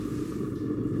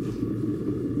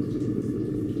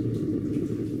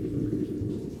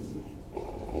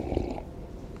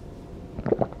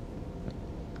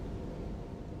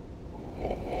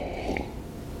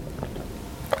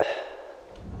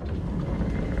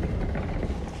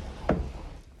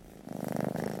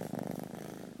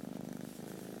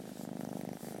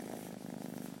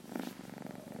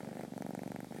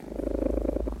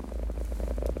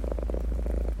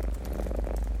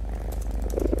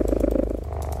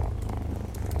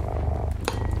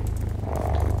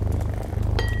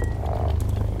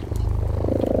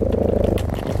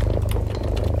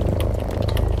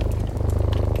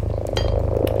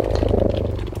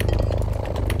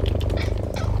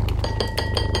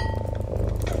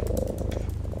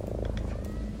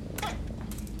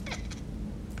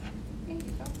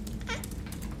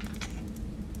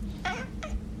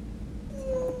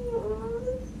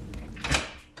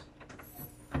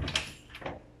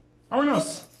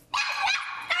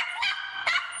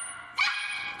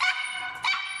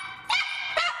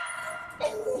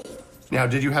Now,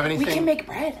 did you have anything? We can make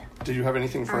bread. Did you have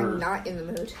anything for? I'm not in the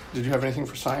mood. Did you have anything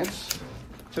for science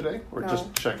today, or No.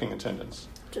 just checking attendance?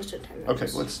 Just attendance. Okay,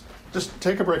 let's just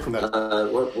take a break from that.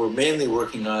 What we're mainly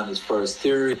working on as far as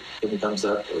theory, give me thumbs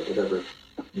up or whatever.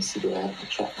 Let me see the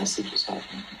chat message is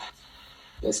happening.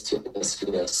 Yes.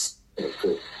 Yeah,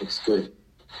 good. Looks good.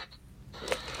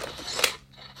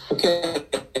 Okay.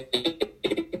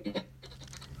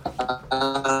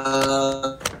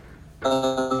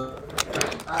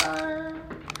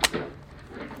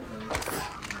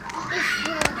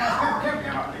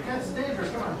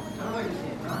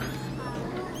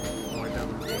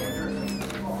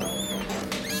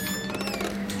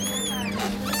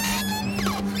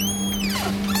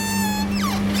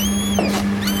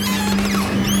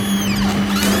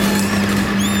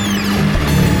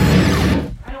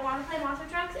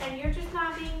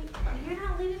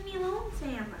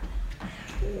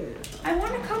 I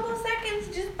want a couple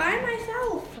seconds just by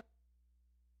myself.